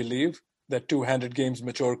perception you believe, that two-handed games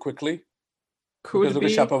mature quickly? Because look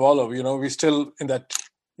at Shapovalov, we're still in that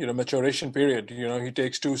maturation period. He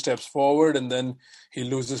takes 2 steps forward and then he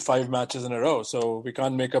loses 5 matches in a row. So we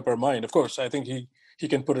can't make up our mind. Of course, I think he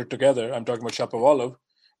can put it together. I'm talking about Shapovalov.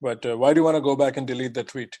 But why do you want to go back and delete that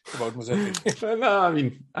tweet about Musetti? No, I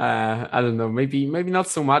mean, I don't know. Maybe not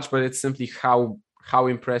so much, but it's simply how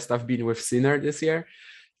impressed I've been with Sinner this year.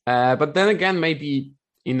 But then again, maybe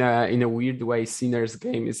in a weird way, Sinner's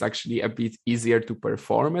game is actually a bit easier to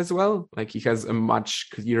perform as well. Like, he has a much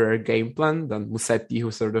clearer game plan than Musetti,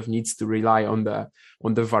 who sort of needs to rely on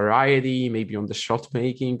the variety, maybe on the shot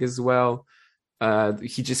making as well.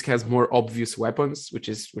 He just has more obvious weapons, which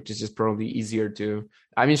is just probably easier to.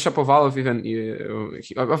 I mean, Shapovalov, even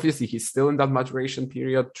obviously he's still in that maturation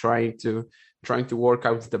period, trying to work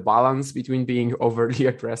out the balance between being overly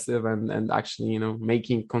aggressive and actually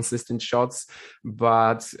making consistent shots.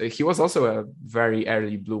 But he was also a very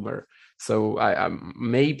early bloomer, so I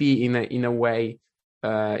maybe in a way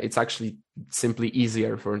it's actually simply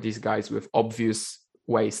easier for these guys with obvious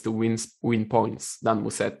ways to win points than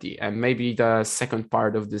Musetti. And maybe the second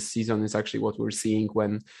part of this season is actually what we're seeing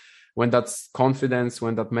when that's confidence,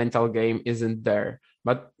 when that mental game isn't there.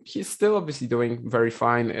 But he's still obviously doing very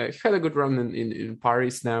fine. He had a good run in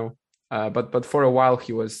Paris now, but for a while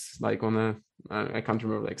he was like on I can't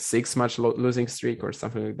remember, like 6-match losing streak or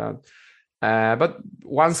something like that. But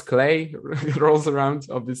once clay rolls around,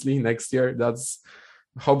 obviously next year,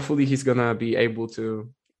 hopefully he's gonna be able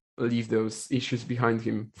to leave those issues behind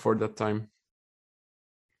him for that time.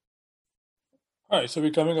 All right, so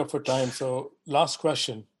we're coming up for time. So last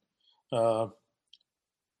question.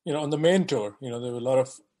 On the main tour, there were a lot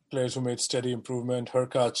of players who made steady improvement.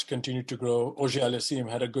 Hurkacz continued to grow. Auger-Aliassime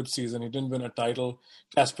had a good season. He didn't win a title.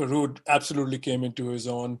 Casper Ruud absolutely came into his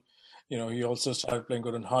own. He also started playing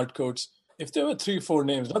good on hard courts. If there were 3-4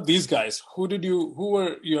 names, not these guys, who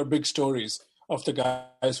were your big stories of the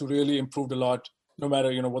guys who really improved a lot, no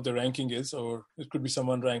matter, what the ranking is, or it could be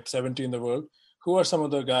someone ranked 70 in the world? Who are some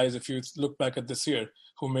of the guys, if you look back at this year,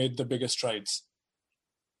 who made the biggest strides?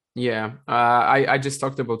 Yeah, I just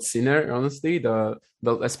talked about Sinner, honestly, the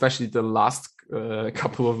especially the last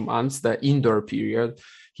couple of months, the indoor period,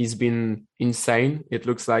 he's been insane. It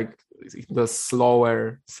looks like the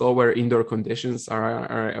slower indoor conditions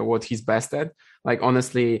are what he's best at. Like,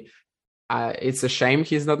 honestly, it's a shame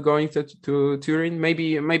he's not going to Turin.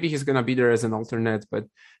 Maybe he's gonna be there as an alternate, but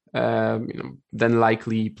then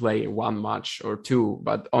likely play 1 match or 2.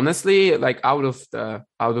 But honestly, like, out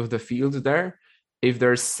of the field there, if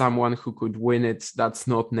there's someone who could win it that's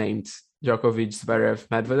not named Djokovic, Zverev,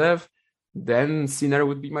 Medvedev, then Sinner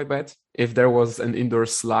would be my bet. If there was an indoor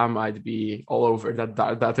slam, I'd be all over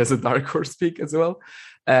that as a dark horse pick as well.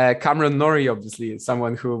 Cameron Norrie, obviously, is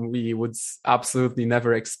someone whom we would absolutely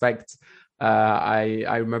never expect.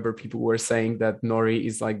 I remember people were saying that Norrie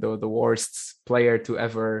is like the worst player to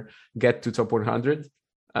ever get to top 100.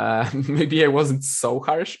 Maybe I wasn't so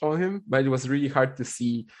harsh on him, but it was really hard to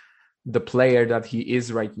see the player that he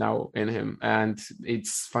is right now in him. And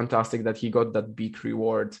it's fantastic that he got that big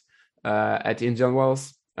reward at Indian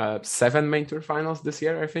Wells. 7 main tour finals this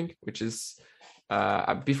year, I think, which is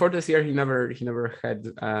before this year, he never had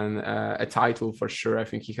a title for sure. I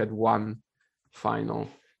think he had one final.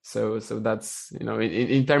 So that's,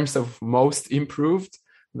 in terms of most improved,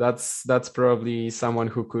 that's probably someone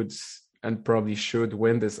who could and probably should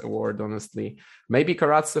win this award, honestly. Maybe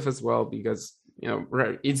Karatsev as well, because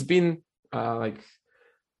it's been like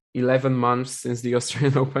 11 months since the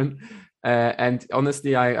Australian Open. And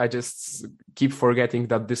honestly, I just keep forgetting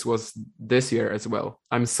that this was this year as well.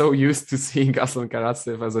 I'm so used to seeing Aslan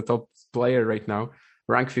Karatsev as a top player right now,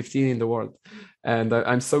 rank 15 in the world. And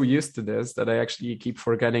I'm so used to this that I actually keep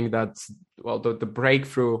forgetting that, well, the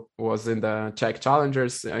breakthrough was in the Czech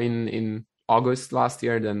Challengers in August last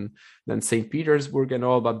year, then St. Petersburg and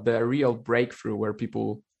all, but the real breakthrough where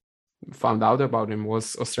people found out about him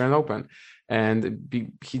was Australian Open.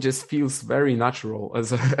 And he just feels very natural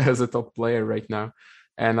as a top player right now,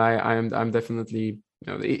 and I'm definitely,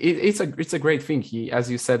 it's a great thing. He,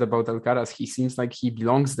 as you said about Alcaraz, he seems like he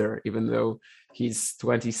belongs there, even though he's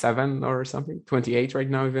 27 or something, 28 right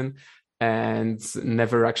now even, and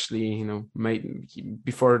never actually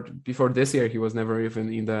before this year he was never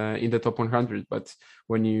even in the top 100. But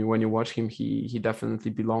when you watch him, he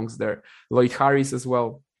definitely belongs there. Lloyd Harris as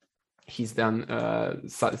well. He's done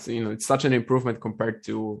it's such an improvement compared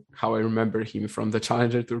to how I remember him from the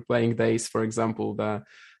Challenger Tour playing days. For example,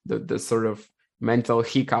 the sort of mental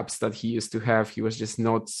hiccups that he used to have. He was just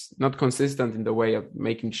not consistent in the way of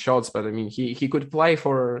making shots, but I mean he could play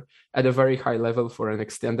at a very high level for an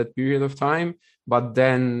extended period of time, but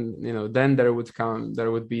then there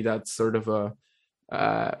would be that sort of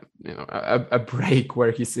a break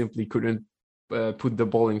where he simply couldn't put the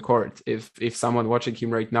ball in court. If someone watching him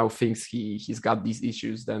right now thinks he's got these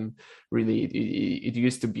issues, then really it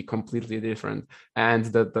used to be completely different. And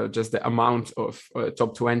just the amount of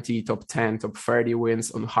top 20, top 10, top 30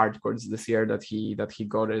 wins on hard courts this year that he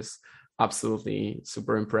got is absolutely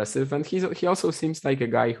super impressive. And he also seems like a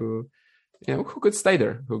guy who could stay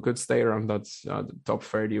there, who could stay around that top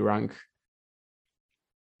 30 rank.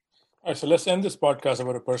 All right, so let's end this podcast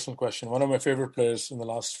about a personal question. One of my favorite players in the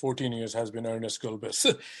last 14 years has been Ernest Gulbis.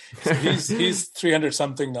 So he's 300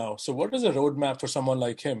 something now. So what is a roadmap for someone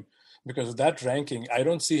like him? Because of that ranking, I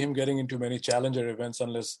don't see him getting into many challenger events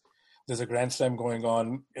unless there's a Grand Slam going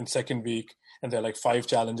on in second week and there are like 5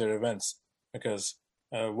 challenger events. Because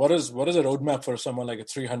what is a roadmap for someone like a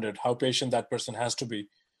 300? How patient that person has to be.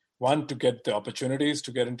 One, to get the opportunities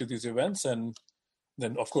to get into these events, and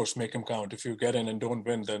then of course make them count. If you get in and don't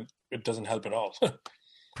win, then it doesn't help at all.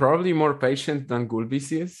 Probably more patient than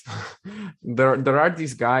Gulbis is. There are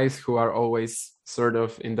these guys who are always sort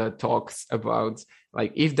of in the talks about,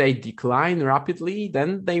 like, if they decline rapidly,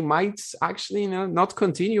 then they might actually not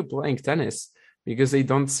continue playing tennis, because they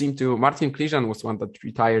don't seem to. Martin Klijan was one that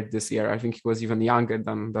retired this year. I think he was even younger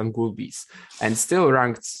than Gulbis, and still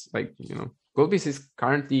ranked, like, Gulbis is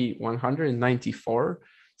currently 194.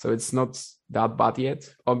 So it's not that bad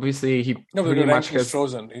yet. Obviously, he pretty much has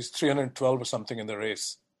frozen. He's 312 or something in the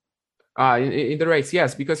race. In the race,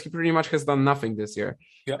 yes, because he pretty much has done nothing this year.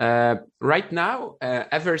 Yeah. Right now,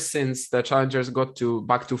 ever since the Challengers got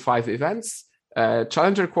back to 5 events,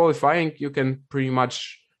 Challenger qualifying, you can pretty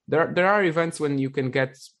much. There are events when you can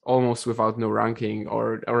get almost without no ranking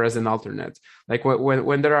or as an alternate. Like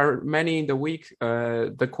when there are many in the week,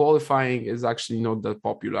 the qualifying is actually not that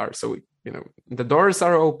popular. So the doors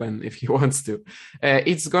are open if he wants to.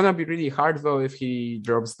 It's gonna be really hard though if he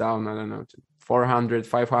drops down, I don't know, to 400,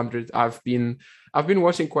 500. I've been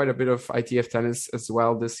watching quite a bit of ITF tennis as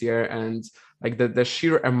well this year, and like the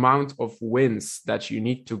sheer amount of wins that you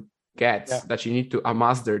need to get, that you need to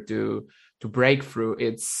amass there to break through,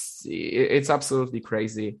 it's absolutely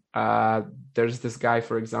crazy. There's this guy,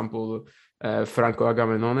 for example, Franco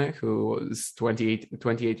Agamenone, who is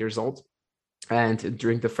 28 years old. And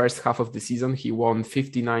during the first half of the season, he won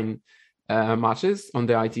 59 matches on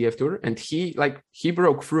the ITF tour, and he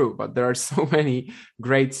broke through. But there are so many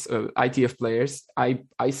great ITF players.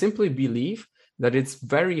 I simply believe that it's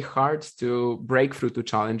very hard to break through to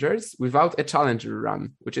challengers without a challenger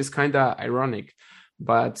run, which is kind of ironic.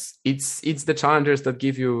 But it's the challengers that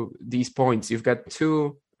give you these points. You've got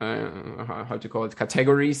 2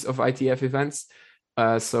 categories of ITF events.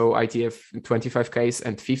 So ITF 25Ks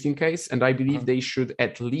and 15Ks, and I believe they should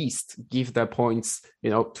at least give the points,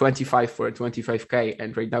 25 for a 25K,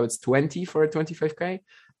 and right now it's 20 for a 25K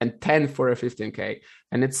and 10 for a 15K,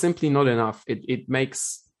 and it's simply not enough. It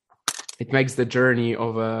makes the journey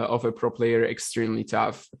of a pro player extremely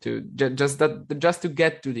tough to just to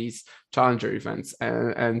get to these challenger events,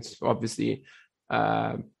 and obviously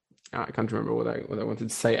I can't remember what I wanted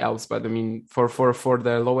to say else, but I mean, for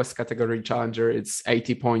the lowest category challenger, it's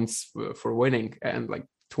 80 points for winning, and like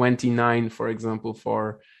 29, for example,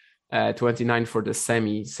 for 29 for the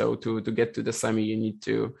semi. So to get to the semi, you need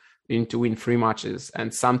to win 3 matches,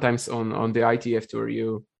 and sometimes on the ITF tour,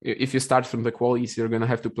 if you start from the qualies, you're gonna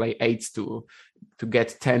have to play 8 to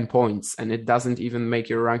get 10 points, and it doesn't even make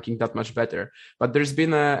your ranking that much better. But there's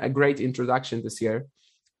been a great introduction this year.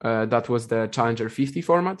 That was the Challenger 50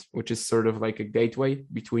 format, which is sort of like a gateway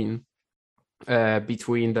between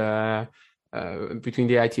the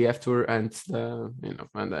ITF tour and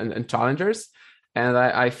and challengers. And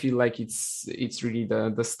I feel like it's really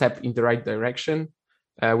the step in the right direction.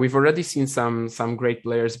 We've already seen some great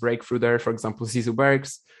players break through there. For example, Zizou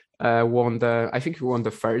Bergs won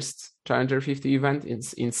the first Challenger 50 event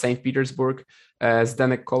in St. Petersburg.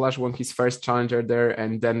 Zdenek Kolarz won his first Challenger there,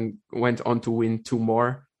 and then went on to win 2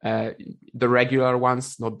 more. The regular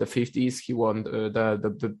ones, not the 50s. He won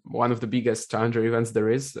the one of the biggest challenger events there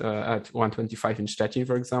is at 125 in Szczecin,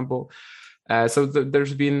 for example. So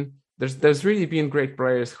there's really been great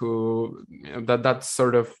players who that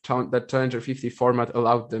sort of that Challenger 50 format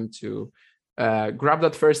allowed them to grab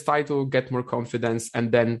that first title, get more confidence,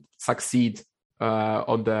 and then succeed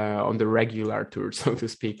on the regular tour, so to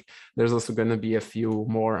speak. There's also going to be a few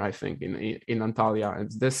more, I think, in Antalya, and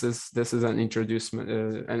this is an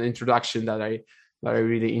introduction that I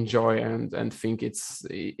really enjoy and think it's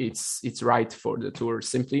right for the tour,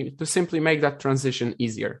 simply make that transition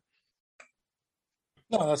easier.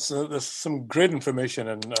 No, that's some great information,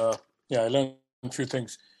 and I learned a few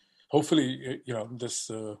things. Hopefully,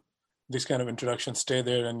 these kind of introductions stay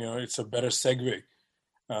there, and it's a better segue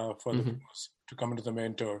for the to come into the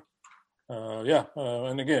main tour.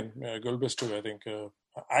 And again, Gulbis too. I think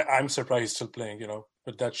I'm surprised he's still playing.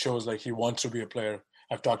 But that shows like he wants to be a player.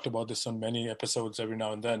 I've talked about this on many episodes every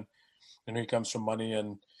now and then. He comes from money,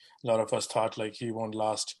 and a lot of us thought like he won't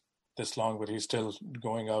last this long, but he's still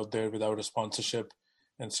going out there without a sponsorship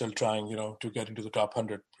and still trying, to get into the top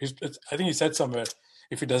 100. I think he said somewhere,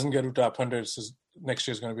 if he doesn't get to top 100, next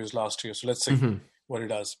year is going to be his last year. So let's see what he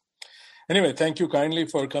does. Anyway, thank you kindly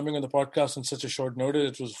for coming on the podcast on such a short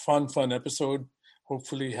notice. It was a fun episode.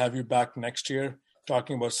 Hopefully have you back next year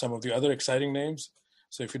talking about some of the other exciting names.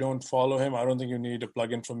 So if you don't follow him, I don't think you need a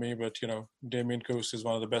plug-in from me, but, Damian Kust is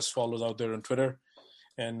one of the best followers out there on Twitter.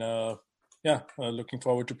 And looking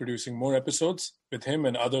forward to producing more episodes with him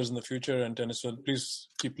and others in the future. And please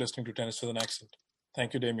keep listening to Tennis with an Accent.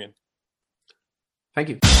 Thank you, Damian. Thank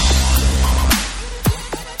you.